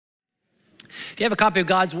you have a copy of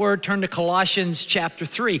God's Word, turn to Colossians chapter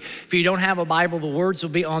 3. If you don't have a Bible, the words will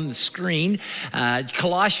be on the screen.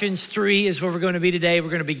 Colossians 3 is where we're going to be today. We're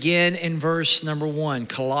going to begin in verse number 1.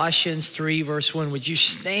 Colossians 3, verse 1. Would you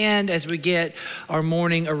stand as we get our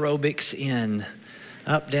morning aerobics in?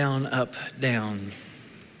 Up, down, up, down.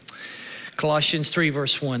 Colossians 3,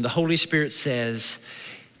 verse 1. The Holy Spirit says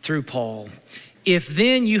through Paul, "If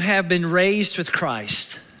then you have been raised with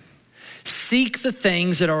Christ, seek the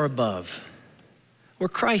things that are above, where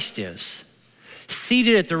Christ is,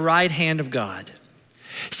 seated at the right hand of God.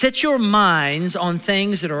 Set your minds on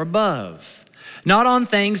things that are above, not on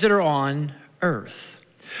things that are on earth.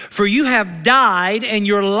 For you have died, and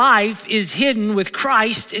your life is hidden with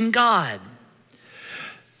Christ in God.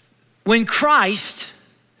 When Christ,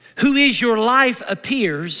 who is your life,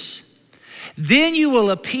 appears, then you will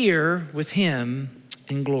appear with him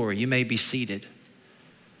in glory." You may be seated.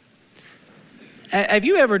 Have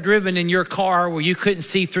you ever driven in your car where you couldn't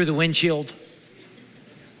see through the windshield?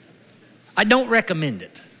 I don't recommend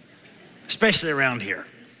it, especially around here.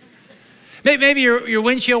 Maybe your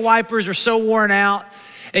windshield wipers are so worn out,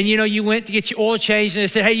 and you went to get your oil changed, and they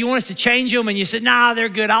said, "Hey, you want us to change them?" And you said, "Nah, they're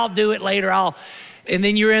good. I'll do it later. And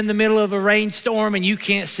then you're in the middle of a rainstorm and you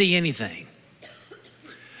can't see anything.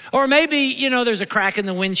 Or maybe, there's a crack in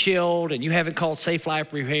the windshield and you haven't called Safe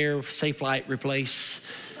Light Repair, Safe Light Replace.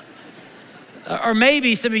 Or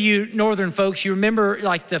maybe some of you northern folks, you remember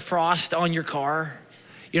like the frost on your car.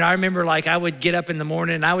 I remember I would get up in the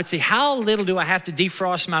morning and I would say, how little do I have to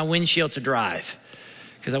defrost my windshield to drive?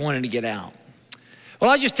 Because I wanted to get out.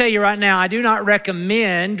 Well, I'll just tell you right now, I do not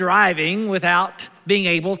recommend driving without being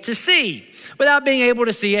able to see, without being able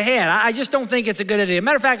to see ahead. I just don't think it's a good idea.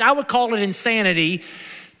 Matter of fact, I would call it insanity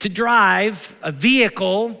to drive a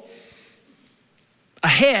vehicle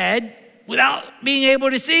ahead without being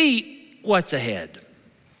able to see what's ahead.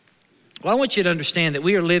 Well, I want you to understand that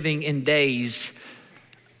we are living in days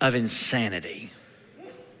of insanity.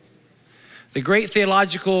 The great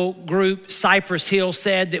theological group Cypress Hill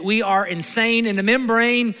said that we are insane in the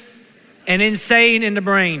membrane and insane in the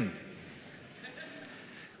brain.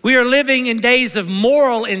 We are living in days of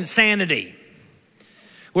moral insanity,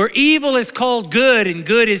 where evil is called good and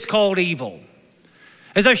good is called evil.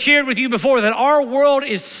 As I've shared with you before, that our world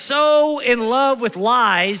is so in love with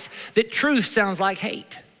lies that truth sounds like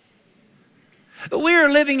hate. We are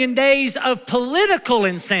living in days of political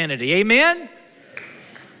insanity, amen?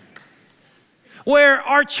 Where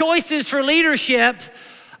our choices for leadership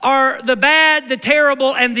are the bad, the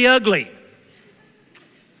terrible, and the ugly.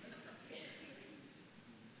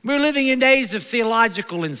 We're living in days of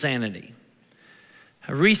theological insanity.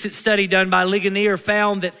 A recent study done by Ligonier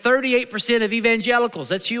found that 38% of evangelicals,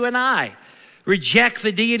 that's you and I, reject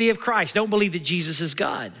the deity of Christ, don't believe that Jesus is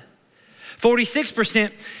God.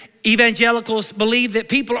 46% evangelicals believe that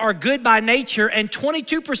people are good by nature, and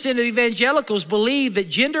 22% of evangelicals believe that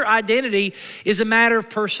gender identity is a matter of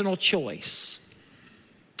personal choice.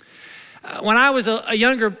 When I was a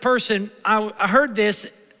younger person, I heard this,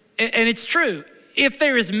 and it's true. If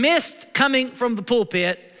there is mist coming from the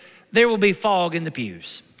pulpit, there will be fog in the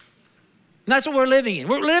pews. And that's what we're living in.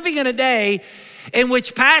 We're living in a day in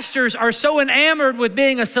which pastors are so enamored with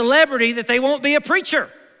being a celebrity that they won't be a preacher.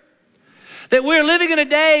 That we're living in a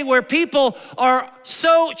day where churches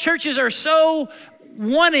are so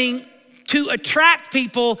wanting to attract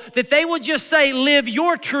people that they will just say, live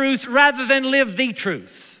your truth rather than live the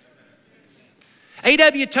truth.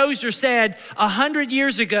 A.W. Tozer said 100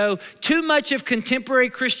 years ago, too much of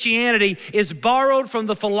contemporary Christianity is borrowed from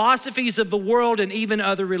the philosophies of the world and even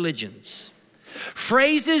other religions.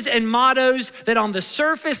 Phrases and mottos that on the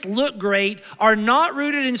surface look great are not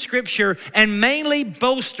rooted in Scripture and mainly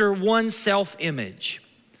bolster one's self-image.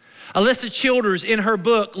 Alyssa Childers, in her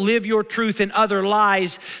book, Live Your Truth and Other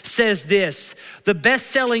Lies, says this: the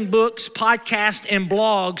best-selling books, podcasts, and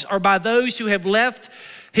blogs are by those who have left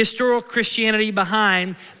historical Christianity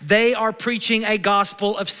behind. They are preaching a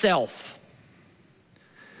gospel of self.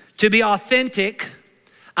 To be authentic,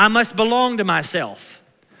 I must belong to myself.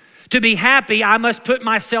 To be happy, I must put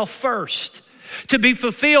myself first. To be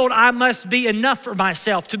fulfilled, I must be enough for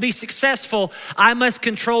myself. To be successful, I must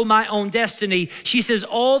control my own destiny. She says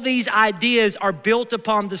all these ideas are built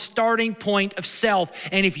upon the starting point of self.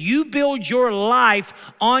 And if you build your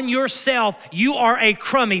life on yourself, you are a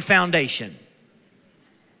crummy foundation.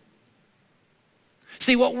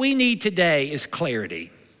 See, what we need today is clarity.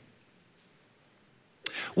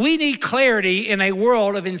 We need clarity in a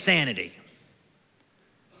world of insanity.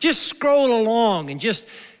 Just scroll along and just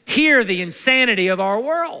hear the insanity of our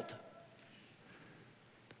world.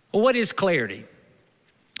 Well, what is clarity?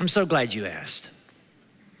 I'm so glad you asked.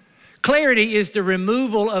 Clarity is the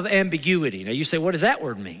removal of ambiguity. Now you say, what does that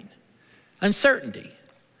word mean? Uncertainty.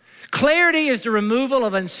 Clarity is the removal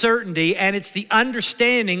of uncertainty, and it's the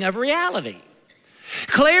understanding of reality.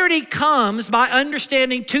 Clarity comes by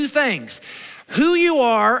understanding two things: who you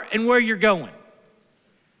are and where you're going.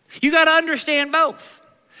 You got to understand both.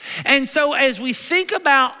 And so as we think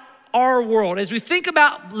about our world, as we think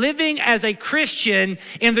about living as a Christian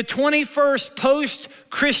in the 21st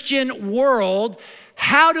post-Christian world,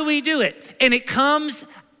 how do we do it? And it comes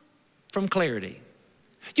from clarity.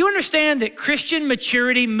 Do you understand that Christian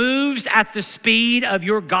maturity moves at the speed of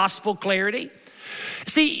your gospel clarity?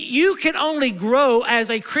 See, you can only grow as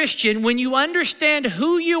a Christian when you understand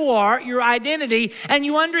who you are, your identity, and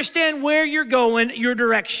you understand where you're going, your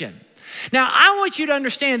direction. Now, I want you to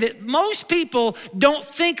understand that most people don't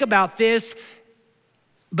think about this,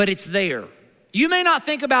 but it's there. You may not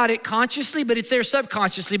think about it consciously, but it's there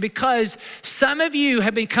subconsciously, because some of you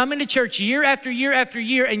have been coming to church year after year after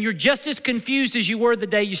year, and you're just as confused as you were the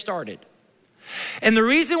day you started. And the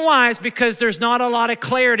reason why is because there's not a lot of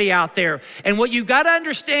clarity out there. And what you've got to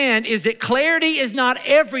understand is that clarity is not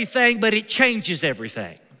everything, but it changes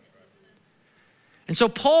everything. And so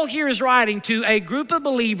Paul here is writing to a group of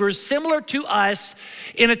believers similar to us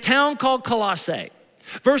in a town called Colossae.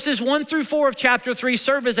 Verses 1-4 of chapter 3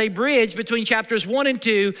 serve as a bridge between chapters 1 and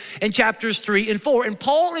 2 and chapters 3 and 4. And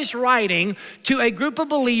Paul is writing to a group of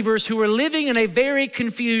believers who are living in a very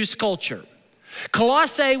confused culture.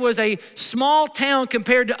 Colossae was a small town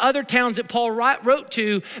compared to other towns that Paul wrote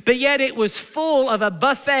to, but yet it was full of a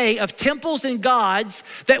buffet of temples and gods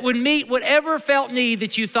that would meet whatever felt need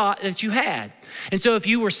that you thought that you had. And so if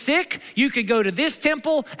you were sick, you could go to this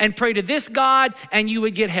temple and pray to this God and you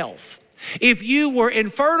would get health. If you were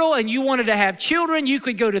infertile and you wanted to have children, you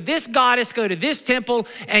could go to this goddess, go to this temple,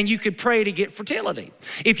 and you could pray to get fertility.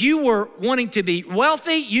 If you were wanting to be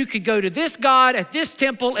wealthy, you could go to this god at this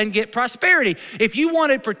temple and get prosperity. If you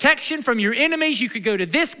wanted protection from your enemies, you could go to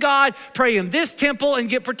this god, pray in this temple, and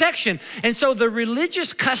get protection. And so the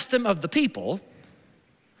religious custom of the people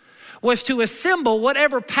was to assemble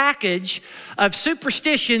whatever package of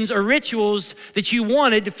superstitions or rituals that you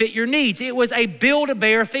wanted to fit your needs. It was a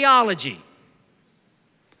Build-A-Bear theology.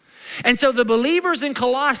 And so the believers in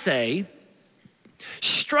Colossae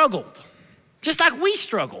struggled, just like we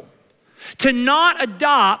struggle, to not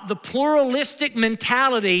adopt the pluralistic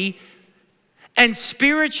mentality and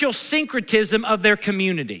spiritual syncretism of their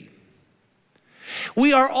community.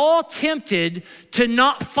 We are all tempted to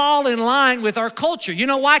not fall in line with our culture. You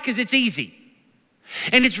know why? Because it's easy.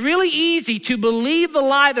 And it's really easy to believe the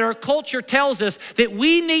lie that our culture tells us that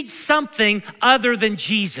we need something other than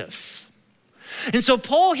Jesus. And so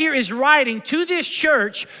Paul here is writing to this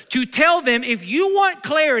church to tell them, if you want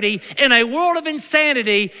clarity in a world of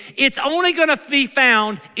insanity, it's only going to be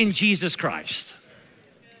found in Jesus Christ.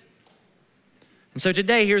 And so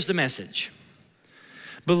today, here's the message.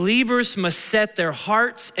 Believers must set their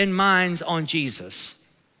hearts and minds on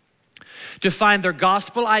Jesus to find their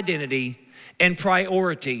gospel identity and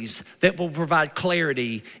priorities that will provide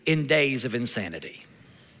clarity in days of insanity.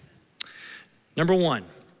 Number one,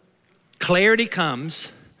 clarity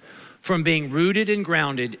comes from being rooted and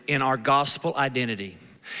grounded in our gospel identity.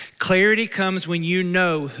 Clarity comes when you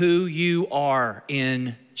know who you are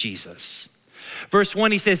in Jesus. Verse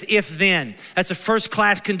 1, he says, if then. That's a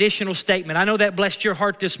first-class conditional statement. I know that blessed your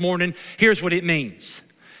heart this morning. Here's what it means.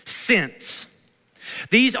 Since.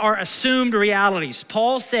 These are assumed realities.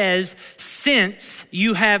 Paul says, since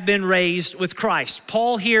you have been raised with Christ.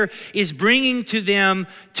 Paul here is bringing to them,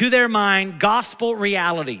 to their mind, gospel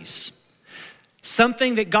realities.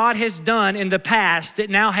 Something that God has done in the past that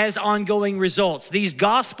now has ongoing results. These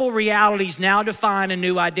gospel realities now define a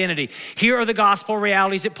new identity. Here are the gospel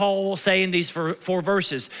realities that Paul will say in these four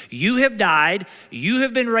verses. You have died. You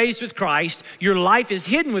have been raised with Christ. Your life is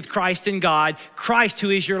hidden with Christ in God. Christ, who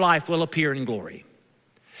is your life, will appear in glory.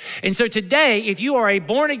 And so today, if you are a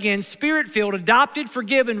born-again, spirit-filled, adopted,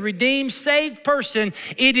 forgiven, redeemed, saved person,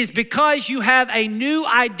 it is because you have a new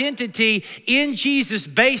identity in Jesus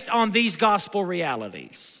based on these gospel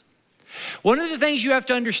realities. One of the things you have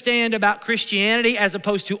to understand about Christianity as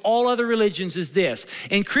opposed to all other religions is this.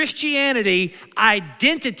 In Christianity,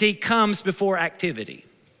 identity comes before activity.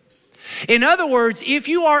 In other words, if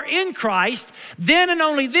you are in Christ, then and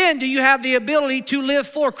only then do you have the ability to live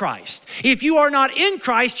for Christ. If you are not in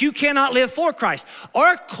Christ, you cannot live for Christ.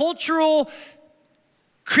 Our cultural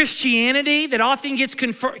Christianity that often gets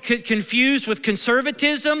confused with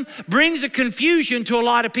conservatism brings a confusion to a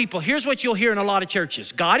lot of people. Here's what you'll hear in a lot of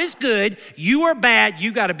churches. God is good, you are bad,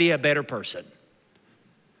 you got to be a better person.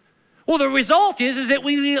 Well, the result is that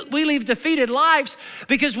we live defeated lives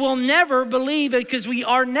because we'll never believe it, because we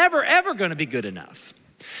are never, ever going to be good enough.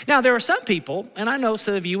 Now, there are some people, and I know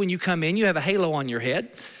some of you, when you come in, you have a halo on your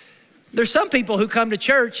head. There's some people who come to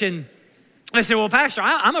church and they say, well, Pastor,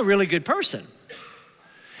 I'm a really good person.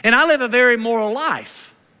 And I live a very moral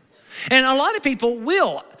life. And a lot of people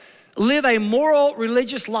will live a moral,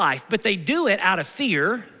 religious life, but they do it out of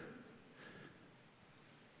fear.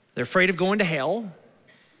 They're afraid of going to hell.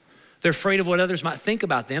 They're afraid of what others might think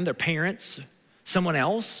about them, their parents, someone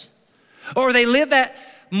else. Or they live that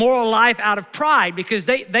moral life out of pride because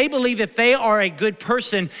they believe that they are a good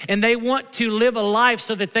person and they want to live a life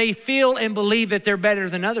so that they feel and believe that they're better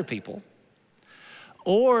than other people.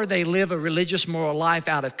 Or they live a religious moral life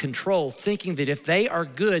out of control, thinking that if they are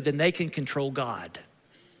good, then they can control God.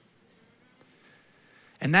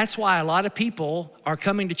 And that's why a lot of people are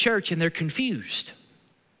coming to church and they're confused,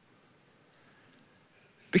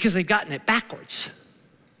 because they've gotten it backwards.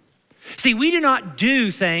 See, we do not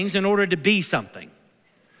do things in order to be something.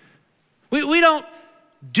 We don't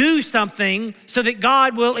do something so that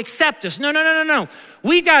God will accept us. No.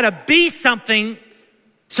 We've got to be something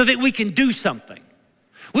so that we can do something.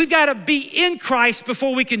 We've got to be in Christ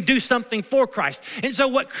before we can do something for Christ. And so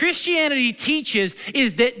what Christianity teaches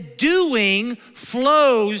is that doing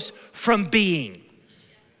flows from being.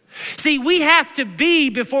 See, we have to be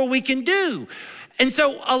before we can do. And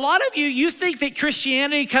so a lot of you think that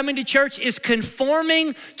Christianity, coming to church, is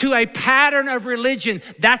conforming to a pattern of religion.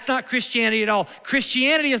 That's not Christianity at all.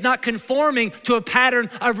 Christianity is not conforming to a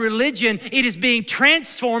pattern of religion. It is being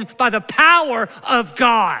transformed by the power of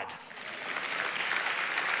God.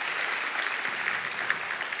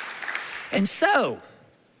 And so,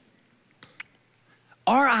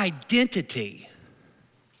 our identity,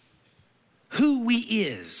 who we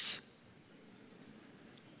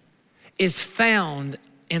is found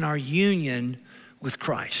in our union with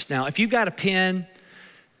Christ. Now, if you've got a pen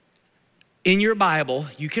in your Bible,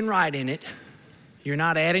 you can write in it. You're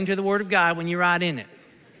not adding to the Word of God when you write in it.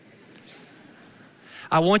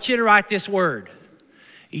 I want you to write this word: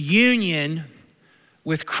 union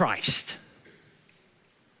with Christ.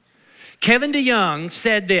 Kevin DeYoung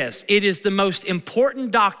said this: it is the most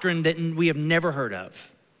important doctrine that we have never heard of.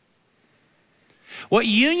 What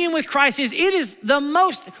union with Christ is, it is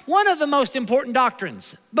one of the most important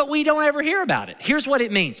doctrines, but we don't ever hear about it. Here's what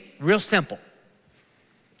it means, real simple.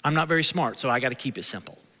 I'm not very smart, so I got to keep it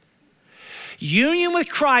simple. Union with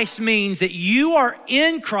Christ means that you are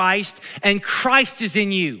in Christ and Christ is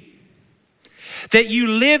in you. That you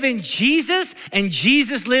live in Jesus and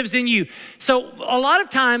Jesus lives in you. So a lot of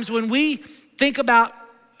times when we think about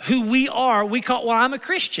who we are, we call, well, I'm a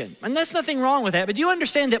Christian. And there's nothing wrong with that. But do you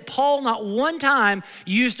understand that Paul not one time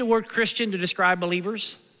used the word Christian to describe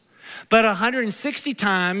believers, but 160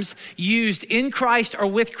 times used in Christ or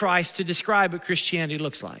with Christ to describe what Christianity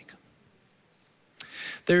looks like?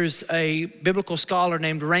 There's a biblical scholar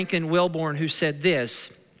named Rankin Wilborn who said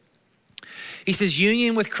this. He says,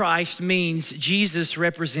 union with Christ means Jesus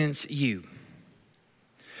represents you.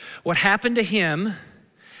 What happened to him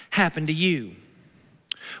happened to you.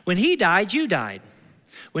 When he died, you died.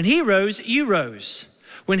 When he rose, you rose.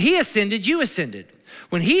 When he ascended, you ascended.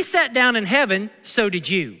 When he sat down in heaven, so did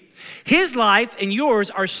you. His life and yours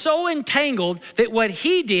are so entangled that what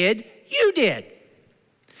he did, you did.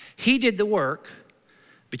 He did the work,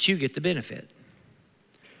 but you get the benefit.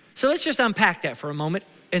 So let's just unpack that for a moment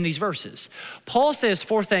in these verses. Paul says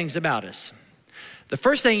 4 things about us. The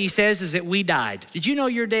first thing he says is that we died. Did you know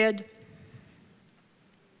you're dead?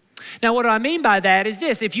 Now, what I mean by that is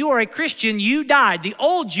this: if you are a Christian, you died. The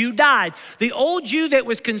old you died. The old you that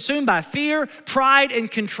was consumed by fear, pride, and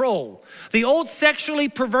control. The old sexually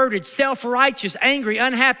perverted, self-righteous, angry,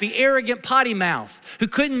 unhappy, arrogant, potty mouth, who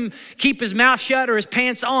couldn't keep his mouth shut or his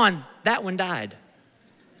pants on, that one died.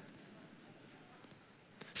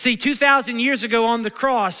 See, 2,000 years ago on the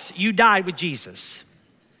cross, you died with Jesus.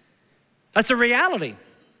 That's a reality.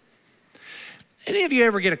 Any of you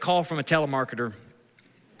ever get a call from a telemarketer?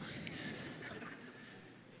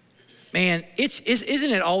 Man,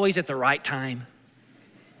 isn't it always at the right time?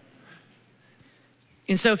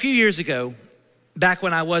 And so a few years ago, back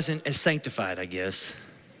when I wasn't as sanctified, I guess,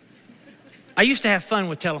 I used to have fun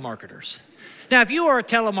with telemarketers. Now, if you are a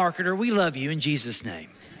telemarketer, we love you in Jesus' name.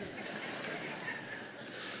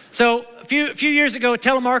 So a few years ago, a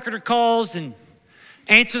telemarketer calls and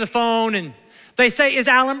answer the phone, and they say, "Is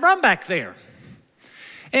Alan Brumback there?"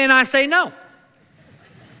 And I say, "No."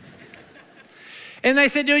 And they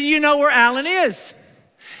said, "Do you know where Alan is?"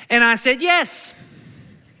 And I said, "Yes."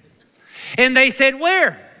 And they said,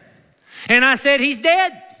 "Where?" And I said, "He's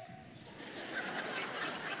dead."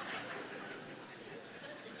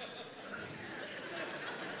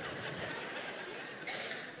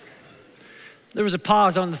 There was a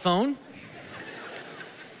pause on the phone.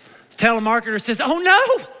 The telemarketer says, "Oh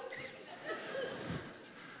no,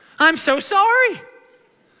 I'm so sorry.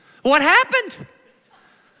 What happened?"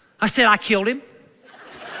 I said, "I killed him."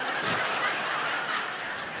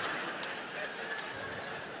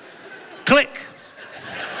 Click.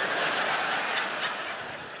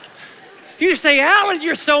 You say, "Alan,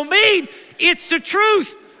 you're so mean." It's the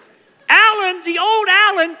truth. Alan, the old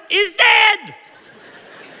Alan, is dead.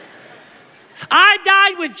 I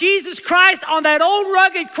died with Jesus Christ on that old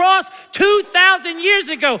rugged cross 2,000 years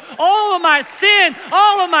ago. All of my sin,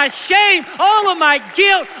 all of my shame, all of my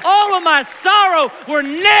guilt, all of my sorrow were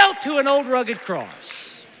nailed to an old rugged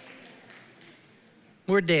cross.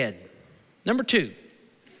 We're dead. Number 2.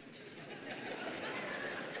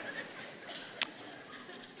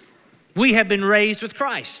 We have been raised with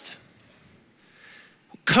Christ.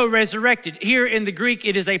 Co-resurrected. Here in the Greek,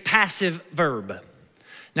 it is a passive verb.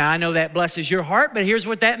 Now, I know that blesses your heart, but here's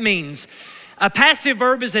what that means. A passive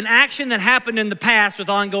verb is an action that happened in the past with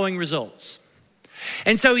ongoing results.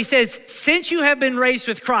 And so he says, since you have been raised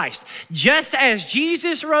with Christ, just as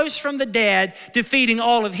Jesus rose from the dead, defeating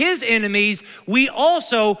all of his enemies, we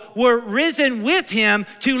also were risen with him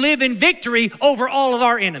to live in victory over all of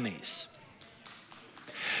our enemies.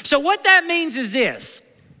 So what that means is this.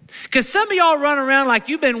 Because some of y'all run around like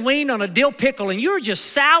you've been weaned on a dill pickle and you're just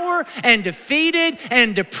sour and defeated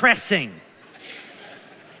and depressing.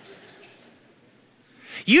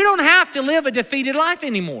 You don't have to live a defeated life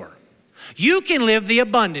anymore. You can live the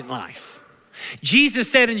abundant life.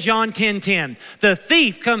 Jesus said in John 10:10, "The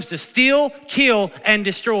thief comes to steal, kill, and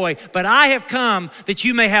destroy, but I have come that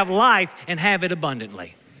you may have life and have it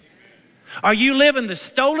abundantly." Are you living the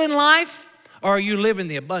stolen life or are you living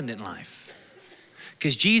the abundant life?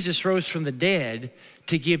 Because Jesus rose from the dead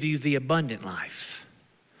to give you the abundant life.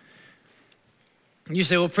 You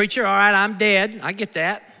say, "Well, preacher, all right, I'm dead." I get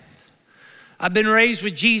that. I've been raised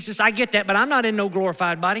with Jesus. I get that, but I'm not in no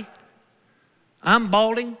glorified body. I'm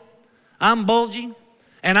balding, I'm bulging,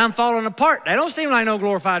 and I'm falling apart. That don't seem like no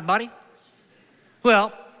glorified body.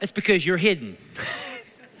 Well, it's because you're hidden.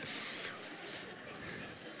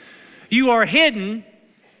 You are hidden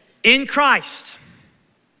in Christ.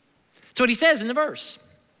 That's what he says in the verse.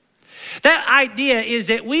 That idea is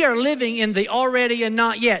that we are living in the already and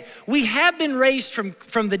not yet. We have been raised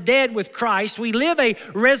from the dead with Christ. We live a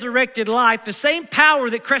resurrected life. The same power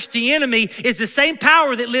that crushed the enemy is the same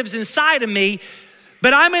power that lives inside of me,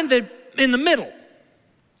 but I'm in the middle.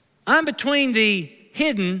 I'm between the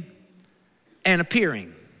hidden and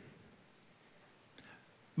appearing.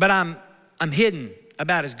 But I'm hidden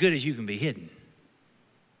about as good as you can be hidden.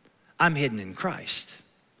 I'm hidden in Christ,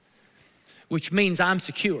 which means I'm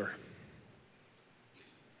secure.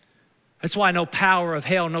 That's why no power of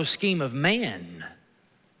hell, no scheme of man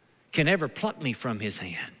can ever pluck me from his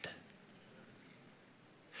hand.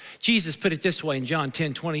 Jesus put it this way in John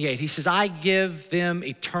 10:28. He says, "I give them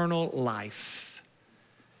eternal life,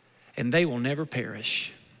 and they will never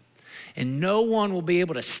perish, and no one will be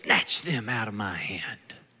able to snatch them out of my hand.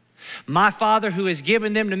 My Father who has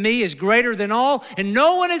given them to me is greater than all, and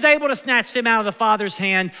no one is able to snatch them out of the Father's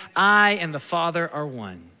hand. I and the Father are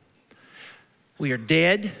one." We are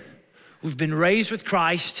dead. We've been raised with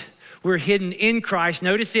Christ. We're hidden in Christ.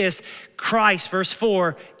 Notice this, Christ, verse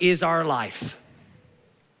 4, is our life.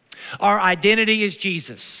 Our identity is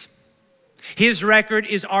Jesus. His record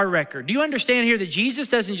is our record. Do you understand here that Jesus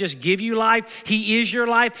doesn't just give you life, he is your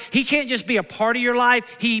life. He can't just be a part of your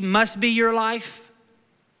life, he must be your life.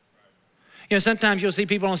 You know, sometimes you'll see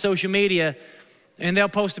people on social media and they'll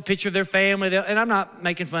post a picture of their family, and I'm not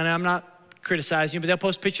making fun of them, I'm not criticizing you, but they'll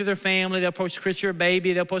post a picture of their family, they'll post a picture of a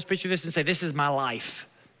baby, they'll post a picture of this and say, "This is my life."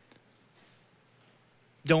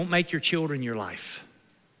 Don't make your children your life.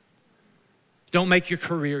 Don't make your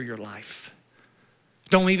career your life.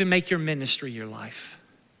 Don't even make your ministry your life.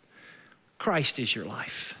 Christ is your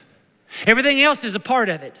life. Everything else is a part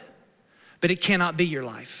of it, but it cannot be your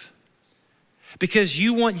life. Because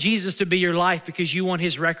you want Jesus to be your life, because you want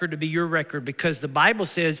his record to be your record, because the Bible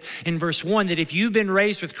says in verse 1 that if you've been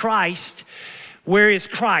raised with Christ, where is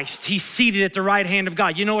Christ? He's seated at the right hand of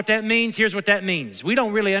God. You know what that means? Here's what that means. We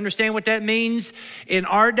don't really understand what that means in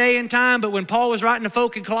our day and time, but when Paul was writing to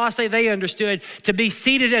folk in Colossae, they understood. To be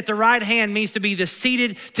seated at the right hand means to be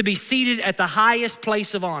seated at the highest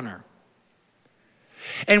place of honor.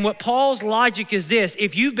 And what Paul's logic is this: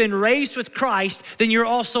 if you've been raised with Christ, then you're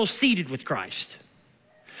also seated with Christ.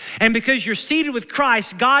 And because you're seated with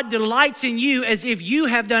Christ, God delights in you as if you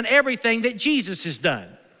have done everything that Jesus has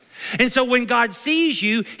done. And so when God sees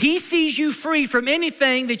you, he sees you free from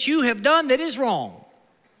anything that you have done that is wrong.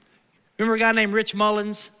 Remember a guy named Rich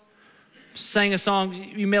Mullins? sang a song,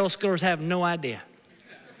 you middle schoolers have no idea.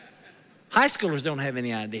 High schoolers don't have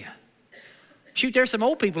any idea. Shoot, there's some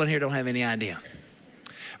old people in here don't have any idea.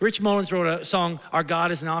 Rich Mullins wrote a song, Our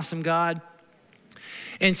God is an Awesome God.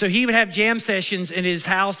 And so he would have jam sessions in his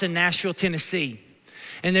house in Nashville, Tennessee.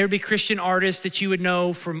 And there'd be Christian artists that you would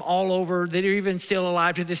know from all over that are even still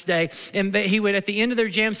alive to this day. And he would, at the end of their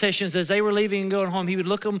jam sessions, as they were leaving and going home, he would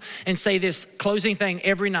look at them and say this closing thing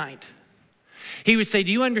every night. He would say,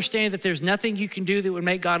 do you understand that there's nothing you can do that would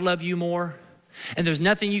make God love you more? And there's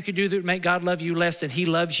nothing you can do that would make God love you less than he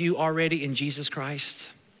loves you already in Jesus Christ?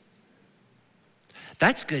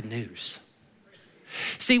 That's good news.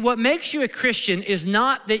 See, what makes you a Christian is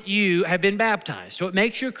not that you have been baptized. What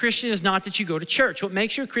makes you a Christian is not that you go to church. What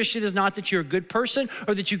makes you a Christian is not that you're a good person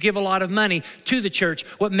or that you give a lot of money to the church.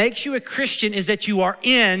 What makes you a Christian is that you are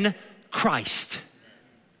in Christ.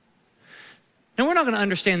 Now, we're not going to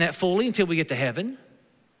understand that fully until we get to heaven.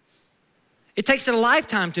 It takes a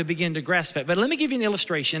lifetime to begin to grasp it. But let me give you an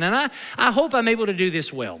illustration, and I hope I'm able to do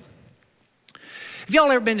this well. Have y'all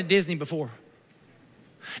ever been to Disney before?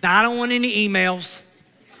 Now, I don't want any emails.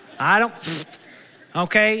 I don't,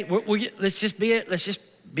 okay? Let's just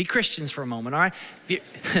be Christians for a moment, all right?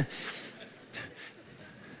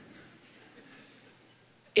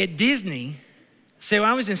 At Disney, so when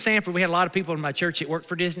I was in Sanford, we had a lot of people in my church that worked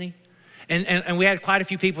for Disney. And we had quite a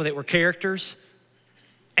few people that were characters,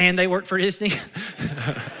 and they worked for Disney.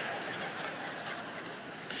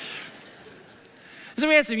 So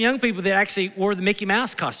we had some young people that actually wore the Mickey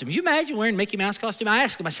Mouse costume. Can you imagine wearing a Mickey Mouse costume? I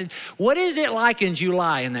asked them, I said, what is it like in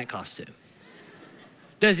July in that costume?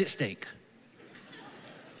 Does it stink?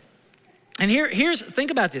 And think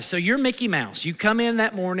about this. So you're Mickey Mouse. You come in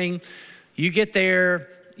that morning, you get there,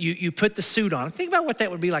 you put the suit on. Think about what that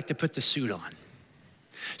would be like to put the suit on.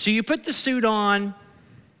 So you put the suit on,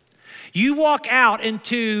 you walk out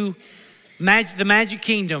into the Magic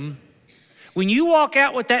Kingdom. When you walk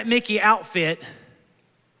out with that Mickey outfit,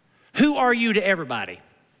 who are you to everybody?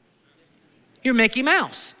 You're Mickey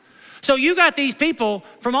Mouse. So you got these people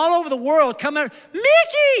from all over the world coming,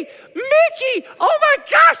 Mickey, oh my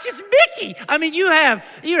gosh, it's Mickey. I mean, you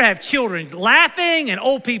have children laughing and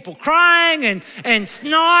old people crying and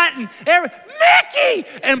snot and Mickey!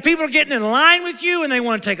 And people are getting in line with you and they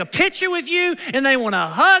want to take a picture with you and they want to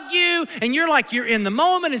hug you and you're in the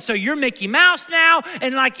moment and so you're Mickey Mouse now.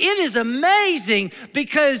 And like, it is amazing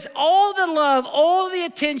because all the love, all the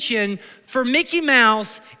attention for Mickey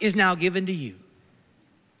Mouse is now given to you.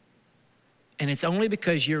 And it's only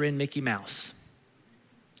because you're in Mickey Mouse.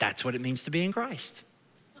 That's what it means to be in Christ.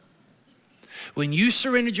 When you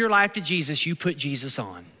surrendered your life to Jesus, you put Jesus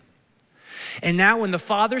on. And now when the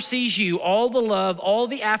Father sees you, all the love, all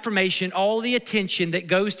the affirmation, all the attention that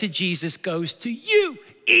goes to Jesus goes to you,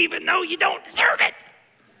 even though you don't deserve it.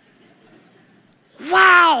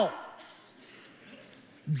 Wow.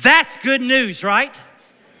 That's good news, right?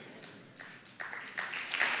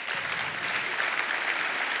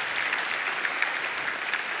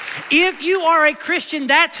 If you are a Christian,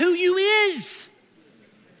 that's who you is.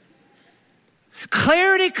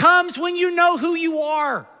 Clarity comes when you know who you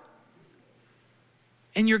are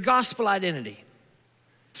and your gospel identity.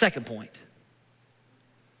 Second point,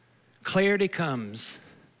 clarity comes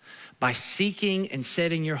by seeking and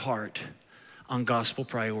setting your heart on gospel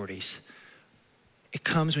priorities. It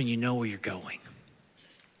comes when you know where you're going.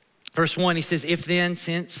 Verse 1, he says, if then,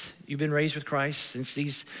 since you've been raised with Christ, since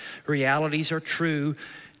these realities are true,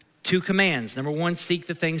 2 commands. Number 1, seek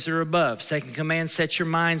the things that are above. Second command, set your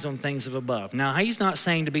minds on things of above. Now, he's not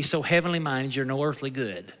saying to be so heavenly minded you're no earthly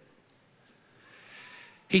good.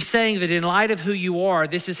 He's saying that in light of who you are,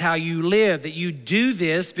 this is how you live, that you do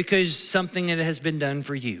this because something that has been done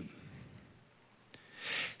for you.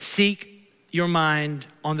 Seek your mind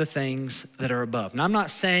on the things that are above. Now, I'm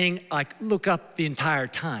not saying like look up the entire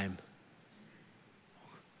time.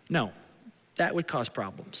 No, that would cause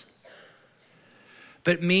problems.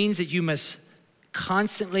 But it means that you must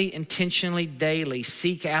constantly, intentionally, daily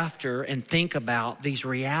seek after and think about these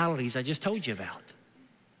realities I just told you about.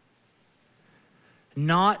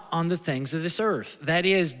 Not on the things of this earth. That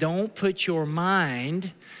is, don't put your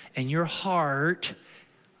mind and your heart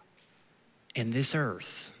in this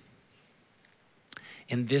earth,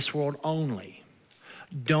 in this world only.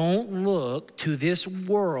 Don't look to this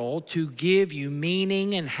world to give you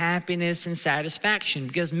meaning and happiness and satisfaction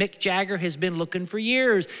because Mick Jagger has been looking for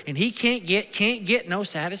years and he can't get no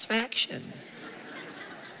satisfaction.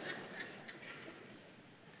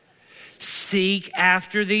 Seek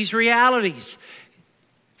after these realities.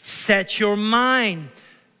 Set your mind.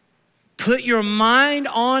 Put your mind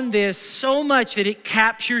on this so much that it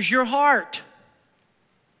captures your heart.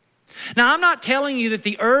 Now, I'm not telling you that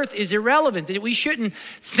the earth is irrelevant, that we shouldn't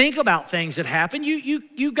think about things that happen.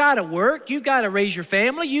 You got to work. You got to raise your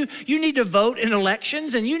family. You need to vote in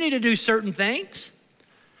elections, and you need to do certain things.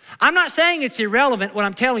 I'm not saying it's irrelevant. What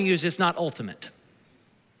I'm telling you is it's not ultimate.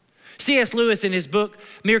 C.S. Lewis in his book,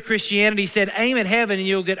 Mere Christianity, said, aim at heaven and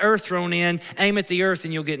you'll get earth thrown in. Aim at the earth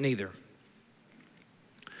and you'll get neither.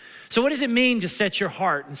 So what does it mean to set your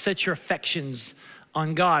heart and set your affections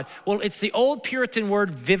on God? Well, it's the old Puritan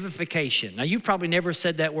word vivification. Now, you've probably never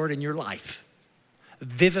said that word in your life.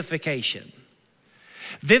 Vivification.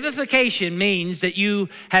 Vivification means that you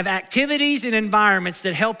have activities and environments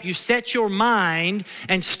that help you set your mind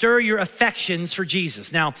and stir your affections for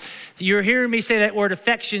Jesus. Now, you're hearing me say that word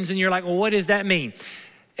affections and you're like, well, what does that mean?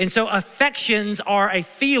 And so affections are a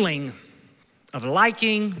feeling of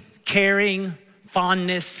liking, caring,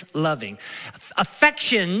 fondness, loving.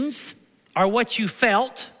 Affections are what you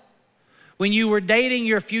felt when you were dating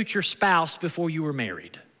your future spouse before you were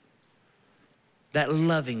married. That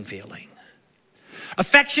loving feeling.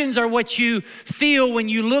 Affections are what you feel when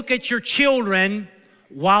you look at your children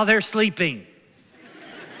while they're sleeping.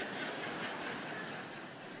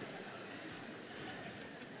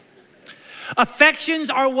 Affections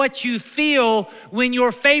are what you feel when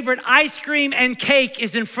your favorite ice cream and cake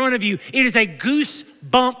is in front of you. It is a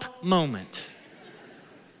goosebump moment.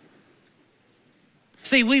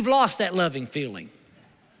 See, we've lost that loving feeling.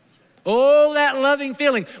 Oh, that loving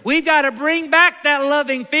feeling. We've got to bring back that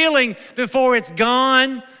loving feeling before it's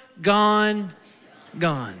gone, gone,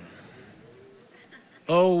 gone.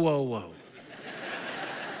 Oh, whoa, whoa.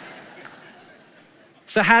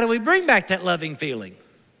 So how do we bring back that loving feeling?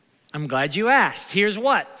 I'm glad you asked. Here's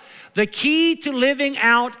what. The key to living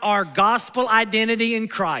out our gospel identity in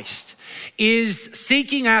Christ is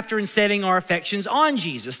seeking after and setting our affections on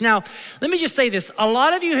Jesus. Now, let me just say this. A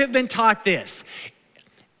lot of you have been taught this.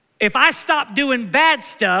 If I stop doing bad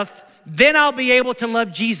stuff, then I'll be able to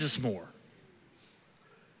love Jesus more.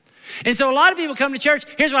 And so a lot of people come to church.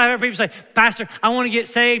 Here's what I heard people say, Pastor, I want to get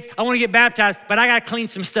saved. I want to get baptized, but I got to clean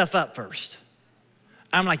some stuff up first.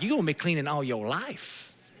 I'm like, you're going to be cleaning all your life.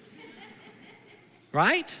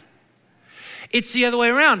 Right? It's the other way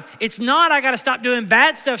around. It's not I got to stop doing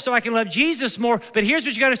bad stuff so I can love Jesus more. But here's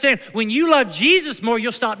what you got to understand. When you love Jesus more,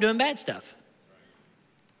 you'll stop doing bad stuff.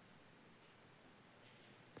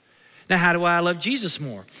 Now, how do I love Jesus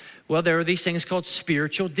more? Well, there are these things called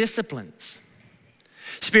spiritual disciplines.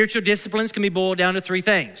 Spiritual disciplines can be boiled down to three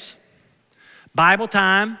things: Bible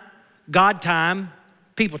time, God time,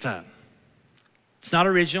 people time. It's not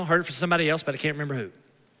original. Heard it from somebody else, but I can't remember who.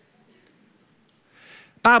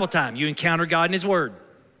 Bible time, you encounter God in His Word.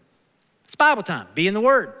 It's Bible time. Be in the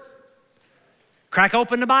Word. Crack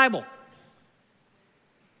open the Bible.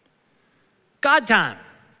 God time,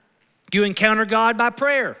 you encounter God by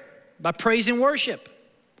prayer, by praise and worship.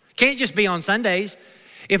 Can't just be on Sundays.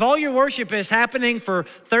 If all your worship is happening for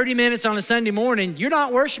 30 minutes on a Sunday morning, you're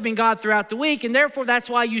not worshiping God throughout the week, and therefore that's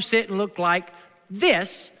why you sit and look like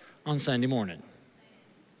this on Sunday morning.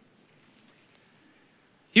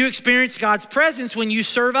 You experience God's presence when you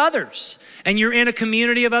serve others and you're in a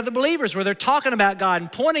community of other believers where they're talking about God and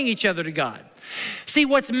pointing each other to God. See,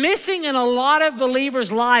 what's missing in a lot of believers'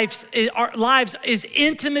 lives is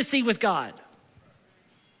intimacy with God.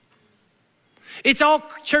 It's all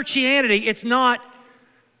churchianity. It's not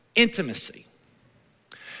intimacy.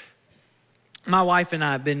 My wife and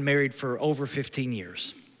I have been married for over 15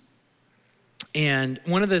 years. And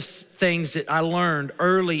one of the things that I learned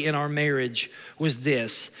early in our marriage was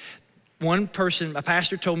this. One person, a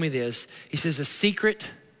pastor told me this. He says, a secret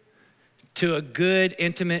to a good,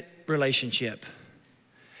 intimate relationship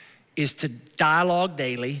is to dialogue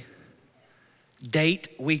daily, date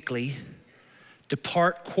weekly,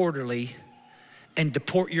 depart quarterly, and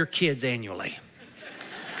deport your kids annually.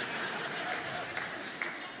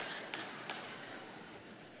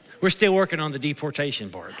 We're still working on the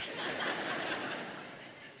deportation part.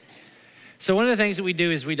 So one of the things that we do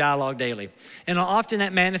is we dialogue daily. And often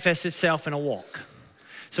that manifests itself in a walk.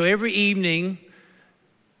 So every evening,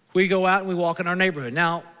 we go out and we walk in our neighborhood.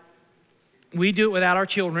 Now, we do it without our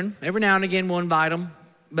children. Every now and again, we'll invite them.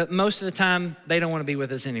 But most of the time, they don't want to be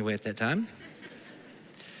with us anyway at that time.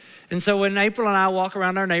 And so when April and I walk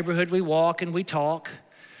around our neighborhood, we walk and we talk.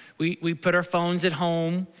 We put our phones at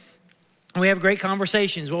home. We have great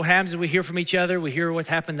conversations. What happens is we hear from each other. We hear what's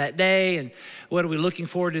happened that day and what are we looking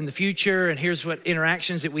forward to in the future. And here's what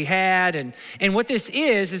interactions that we had. And what this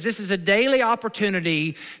is this is a daily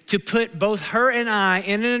opportunity to put both her and I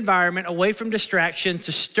in an environment away from distraction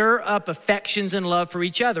to stir up affections and love for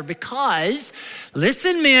each other. Because,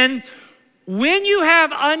 listen men, when you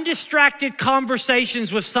have undistracted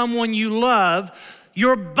conversations with someone you love,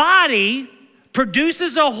 your body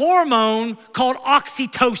produces a hormone called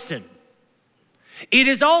oxytocin. It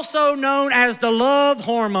is also known as the love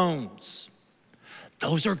hormones.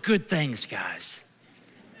 Those are good things, guys.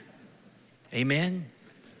 Amen?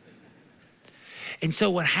 And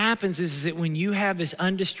so what happens is that when you have this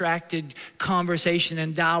undistracted conversation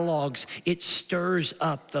and dialogues, it stirs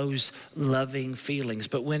up those loving feelings.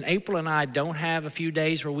 But when April and I don't have a few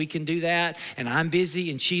days where we can do that, and I'm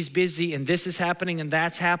busy and she's busy and this is happening and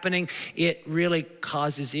that's happening, it really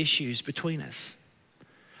causes issues between us.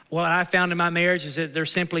 What I found in my marriage is that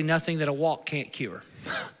there's simply nothing that a walk can't cure.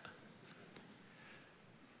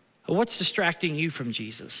 What's distracting you from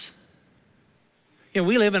Jesus? You know,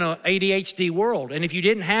 we live in an ADHD world, and if you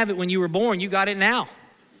didn't have it when you were born, you got it now.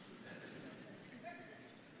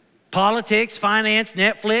 Politics, finance,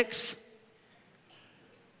 Netflix,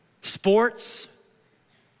 sports,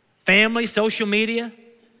 family, social media.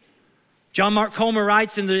 John Mark Comer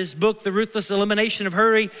writes in his book, The Ruthless Elimination of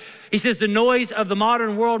Hurry, he says, the noise of the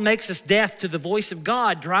modern world makes us deaf to the voice of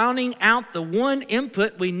God, drowning out the one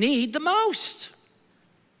input we need the most.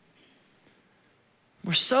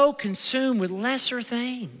 We're so consumed with lesser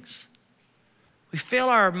things. We fill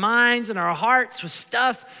our minds and our hearts with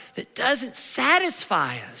stuff that doesn't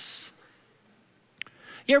satisfy us.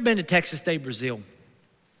 You ever been to Texas Day, Brazil?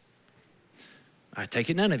 I take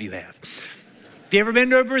it none of you have. Have you ever been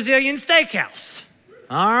to a Brazilian steakhouse?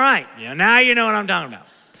 All right, now you know what I'm talking about.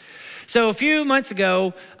 So a few months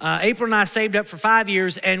ago, April and I saved up for 5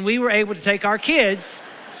 years, and we were able to take our kids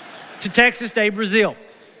to Texas Day, Brazil.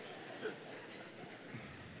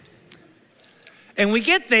 And we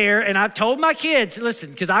get there, and I've told my kids,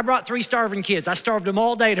 listen, because I brought 3 starving kids. I starved them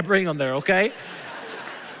all day to bring them there, okay?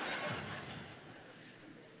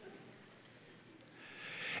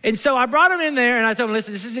 And so I brought them in there, and I told them,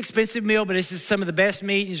 listen, this is an expensive meal, but this is some of the best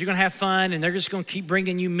meat, and you're going to have fun, and they're just going to keep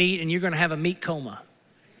bringing you meat, and you're going to have a meat coma.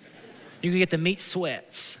 You're going to get the meat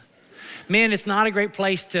sweats. Men, it's not a great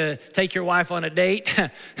place to take your wife on a date.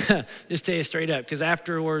 Just tell you straight up, because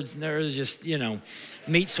afterwards, there's just,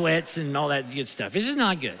 meat sweats and all that good stuff. It's just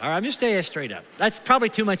not good, all right? I'm just telling you straight up. That's probably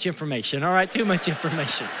too much information, all right? Too much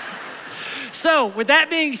information. So, with that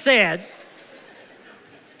being said,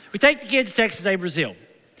 we take the kids to Texas Day, Brazil.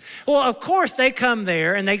 Well, of course, they come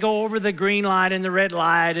there and they go over the green light and the red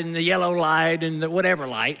light and the yellow light and the whatever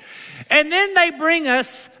light. And then they bring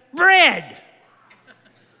us bread.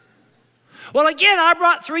 Well, again, I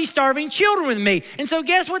brought 3 starving children with me. And so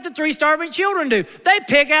guess what the 3 starving children do? They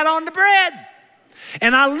pick out on the bread.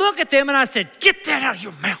 And I look at them and I said, get that out of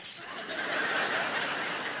your mouth.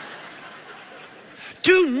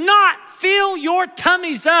 Do not fill your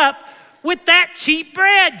tummies up with that cheap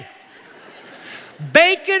bread.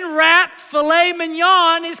 Bacon-wrapped filet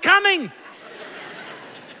mignon is coming.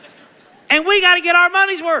 And we got to get our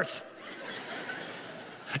money's worth.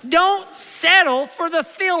 Don't settle for the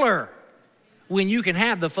filler when you can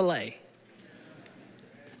have the filet.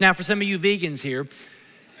 Now, for some of you vegans here,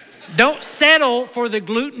 don't settle for the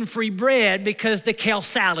gluten-free bread because the kale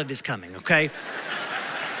salad is coming, okay?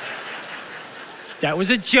 That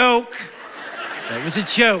was a joke. That was a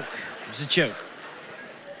joke. It was a joke.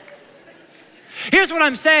 Here's what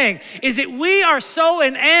I'm saying, is that we are so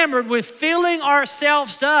enamored with filling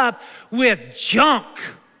ourselves up with junk.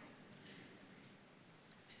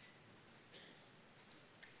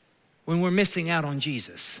 When we're missing out on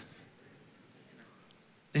Jesus.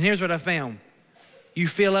 And here's what I found. You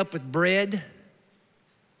fill up with bread,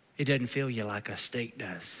 it doesn't fill you like a steak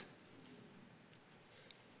does.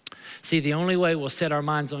 See, the only way we'll set our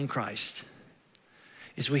minds on Christ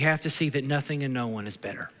is we have to see that nothing and no one is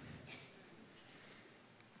better.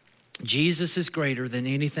 Jesus is greater than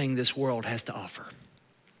anything this world has to offer.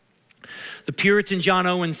 The Puritan John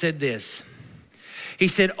Owen said this. He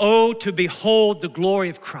said, oh, to behold the glory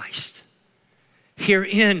of Christ.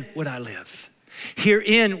 Herein would I live.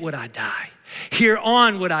 Herein would I die.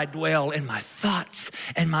 Hereon would I dwell in my thoughts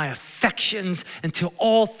and my affections until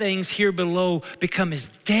all things here below become as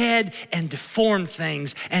dead and deformed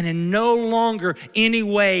things and in no longer any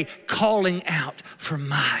way calling out for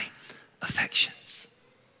my affections.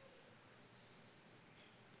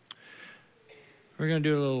 We're going to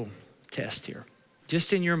do a little test here.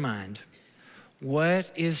 Just in your mind,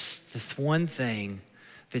 what is the one thing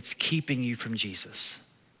that's keeping you from Jesus?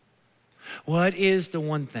 What is the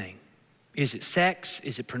one thing? Is it sex?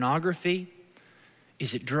 Is it pornography?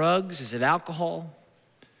 Is it drugs? Is it alcohol?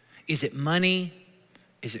 Is it money?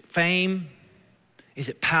 Is it fame? Is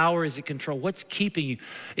it power? Is it control? What's keeping you?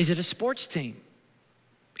 Is it a sports team?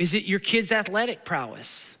 Is it your kid's athletic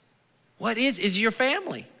prowess? What is your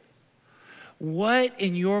family? What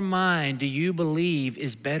in your mind do you believe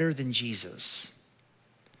is better than Jesus?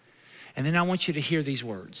 And then I want you to hear these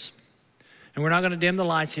words. And we're not going to dim the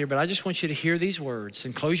lights here, but I just want you to hear these words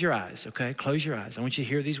and close your eyes, okay? Close your eyes. I want you to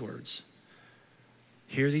hear these words.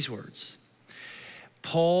 Hear these words.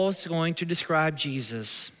 Paul's going to describe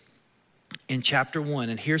Jesus in chapter 1,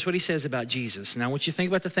 and here's what he says about Jesus. Now I want you to think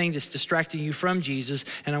about the thing that's distracting you from Jesus,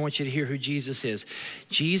 and I want you to hear who Jesus is.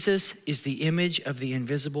 Jesus is the image of the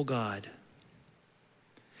invisible God.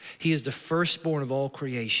 He is the firstborn of all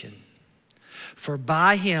creation. For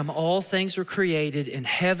by him all things were created in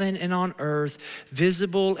heaven and on earth,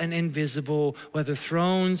 visible and invisible, whether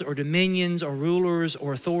thrones or dominions or rulers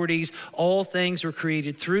or authorities, all things were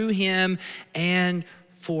created through him and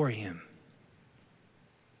for him.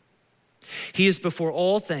 He is before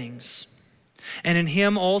all things, and in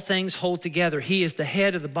him all things hold together. He is the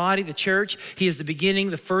head of the body, the church. He is the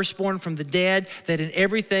beginning, the firstborn from the dead, that in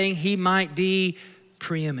everything he might be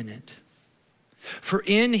preeminent. For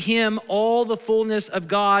in him all the fullness of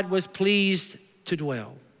God was pleased to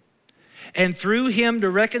dwell, and through him to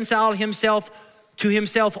reconcile himself to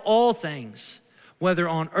himself all things, whether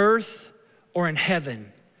on earth or in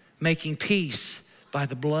heaven, making peace by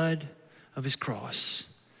the blood of his cross.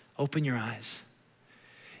 Open your eyes.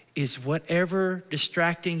 Is whatever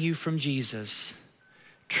distracting you from Jesus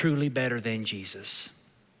truly better than Jesus?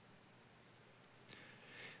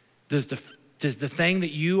 Does the thing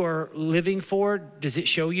that you are living for, does it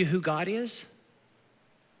show you who God is?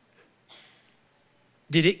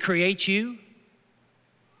 Did it create you?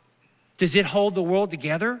 Does it hold the world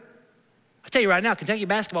together? I tell you right now, Kentucky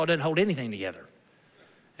basketball doesn't hold anything together,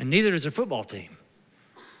 and neither does a football team.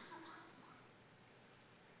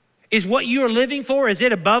 Is what you are living for, is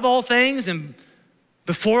it above all things and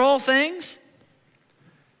before all things?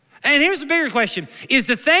 And here's the bigger question. Is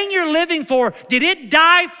the thing you're living for, did it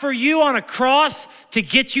die for you on a cross to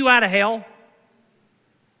get you out of hell?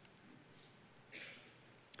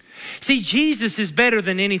 See, Jesus is better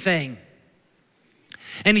than anything.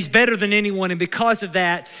 And he's better than anyone. And because of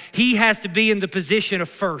that, he has to be in the position of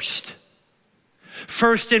first.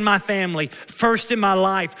 First in my family, first in my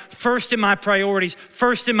life, first in my priorities,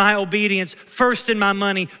 first in my obedience, first in my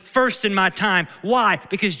money, first in my time. Why?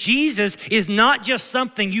 Because Jesus is not just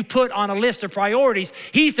something you put on a list of priorities.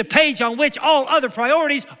 He's the page on which all other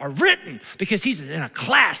priorities are written, because he's in a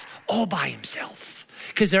class all by himself.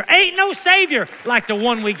 Because there ain't no Savior like the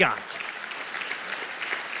one we got.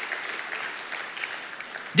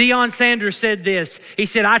 Deion Sanders said this. He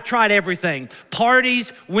said, I tried everything.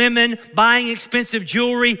 Parties, women, buying expensive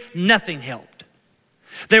jewelry, nothing helped.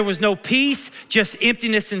 There was no peace, just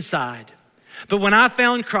emptiness inside. But when I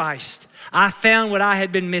found Christ, I found what I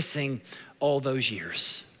had been missing all those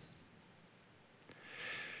years.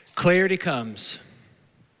 Clarity comes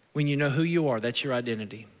when you know who you are. That's your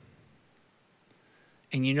identity.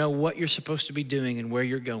 And you know what you're supposed to be doing and where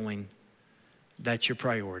you're going. That's your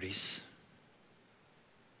priorities.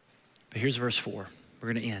 But here's verse 4.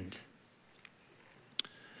 We're going to end.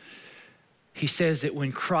 He says that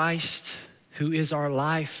when Christ, who is our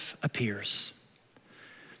life, appears,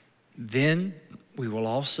 then we will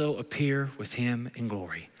also appear with him in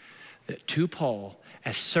glory. That to Paul,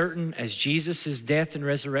 as certain as Jesus' death and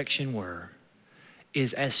resurrection were,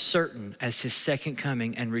 is as certain as his second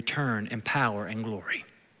coming and return in power and glory.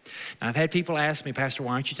 Now, I've had people ask me, Pastor,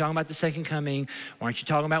 why aren't you talking about the second coming? Why aren't you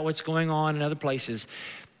talking about what's going on in other places?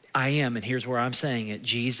 I am, and here's where I'm saying it.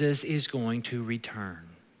 Jesus is going to return.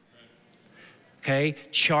 Okay?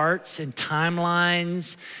 Charts and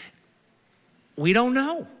timelines, we don't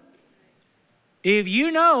know. If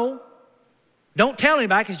you know, don't tell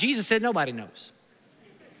anybody, because Jesus said nobody knows.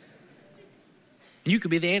 And you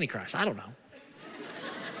could be the Antichrist. I don't know.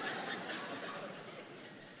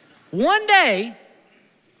 One day,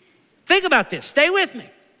 think about this. Stay with me.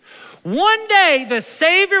 One day, the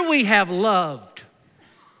Savior we have loved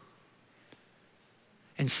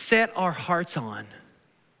and set our hearts on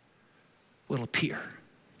will appear.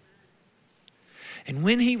 And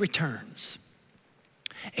when he returns,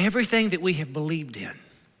 everything that we have believed in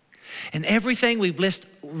and everything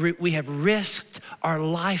we have risked our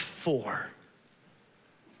life for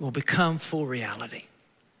will become full reality.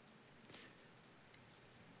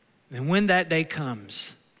 And when that day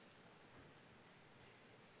comes,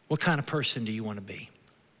 what kind of person do you want to be?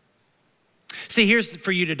 See, here's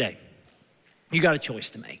for you today. You got a choice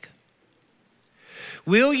to make.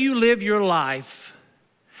 Will you live your life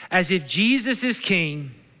as if Jesus is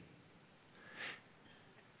king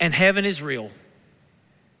and heaven is real?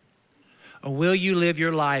 Or will you live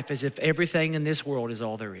your life as if everything in this world is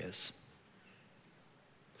all there is?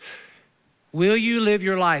 Will you live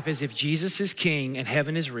your life as if Jesus is king and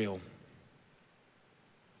heaven is real?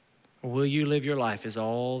 Or will you live your life as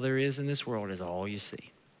all there is in this world is all you see? Have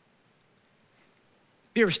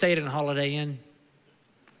you ever stayed in a Holiday Inn?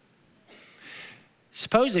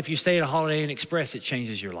 Suppose if you stay at a Holiday Inn Express, it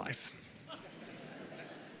changes your life. I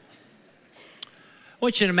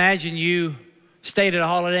want you to imagine you stayed at a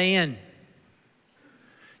Holiday Inn.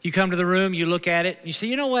 You come to the room, you look at it, and you say,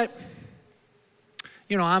 you know what?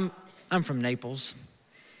 You know, I'm from Naples.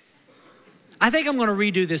 I think I'm gonna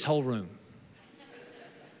redo this whole room.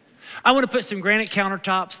 I wanna put some granite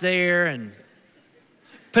countertops there and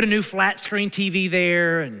put a new flat screen TV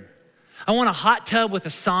there, and I want a hot tub with a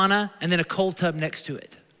sauna and then a cold tub next to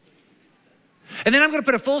it. And then I'm gonna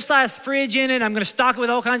put a full-size fridge in it. I'm gonna stock it with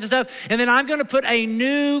all kinds of stuff. And then I'm gonna put a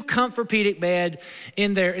new Comfortpedic bed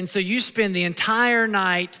in there. And so you spend the entire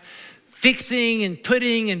night fixing and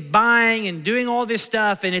putting and buying and doing all this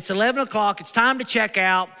stuff. And it's 11 o'clock, it's time to check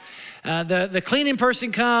out. The cleaning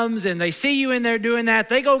person comes and they see you in there doing that.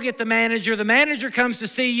 They go get the manager. The manager comes to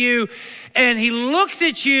see you and he looks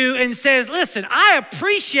at you and says, listen, I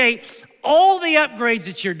appreciate all the upgrades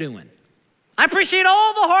that you're doing. I appreciate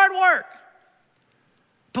all the hard work.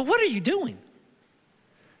 But what are you doing?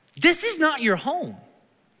 This is not your home.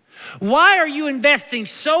 Why are you investing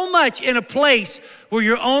so much in a place where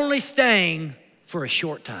you're only staying for a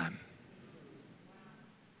short time?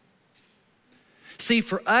 See,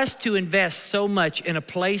 for us to invest so much in a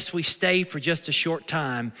place we stay for just a short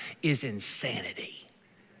time is insanity.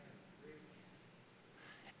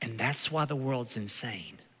 And that's why the world's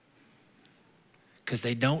insane. Because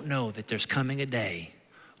they don't know that there's coming a day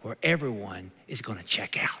where everyone is going to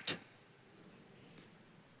check out.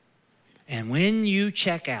 And when you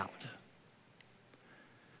check out,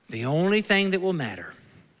 the only thing that will matter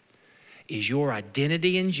is your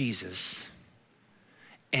identity in Jesus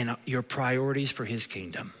and your priorities for his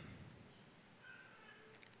kingdom.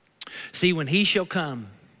 See, when he shall come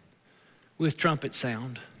with trumpet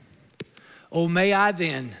sound, oh, may I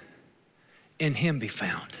then in him be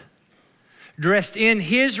found, dressed in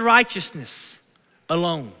his righteousness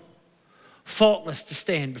alone, faultless to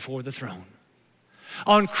stand before the throne.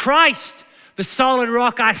 On Christ, the solid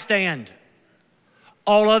rock I stand.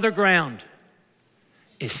 All other ground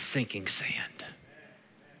is sinking sand.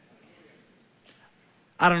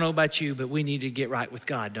 I don't know about you, but we need to get right with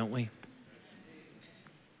God, don't we?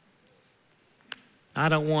 I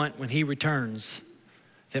don't want, when he returns,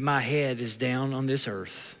 that my head is down on this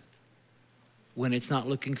earth when it's not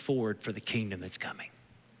looking forward for the kingdom that's coming.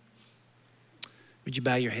 Would you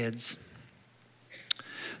bow your heads?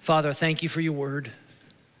 Father, I thank you for your word.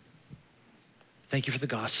 Thank you for the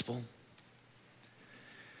gospel.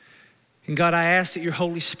 And God, I ask that your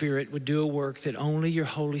Holy Spirit would do a work that only your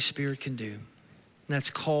Holy Spirit can do. And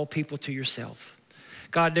that's call people to yourself.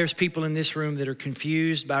 God, there's people in this room that are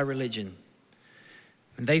confused by religion.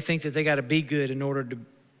 And they think that they got to be good in order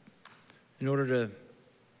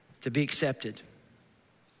to be accepted.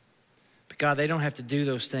 But God, they don't have to do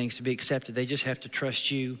those things to be accepted. They just have to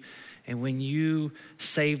trust you. And when you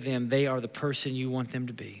save them, they are the person you want them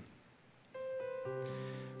to be.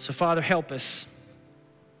 So Father, help us.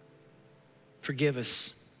 Forgive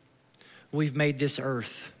us. We've made this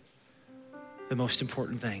earth the most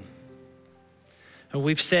important thing. And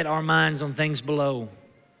we've set our minds on things below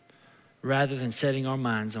rather than setting our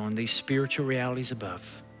minds on these spiritual realities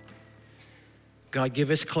above. God, give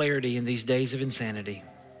us clarity in these days of insanity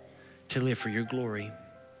to live for your glory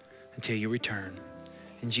until you return.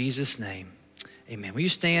 In Jesus' name, amen. Will you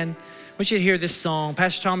stand? I want you to hear this song.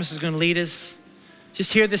 Pastor Thomas is going to lead us.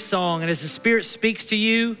 Just hear this song. And as the Spirit speaks to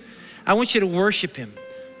you, I want you to worship him.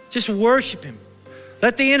 Just worship him.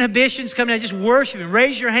 Let the inhibitions come down. Just worship him.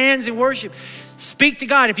 Raise your hands and worship. Speak to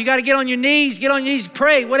God. If you got to get on your knees,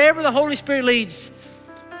 pray. Whatever the Holy Spirit leads,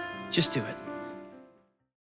 just do it.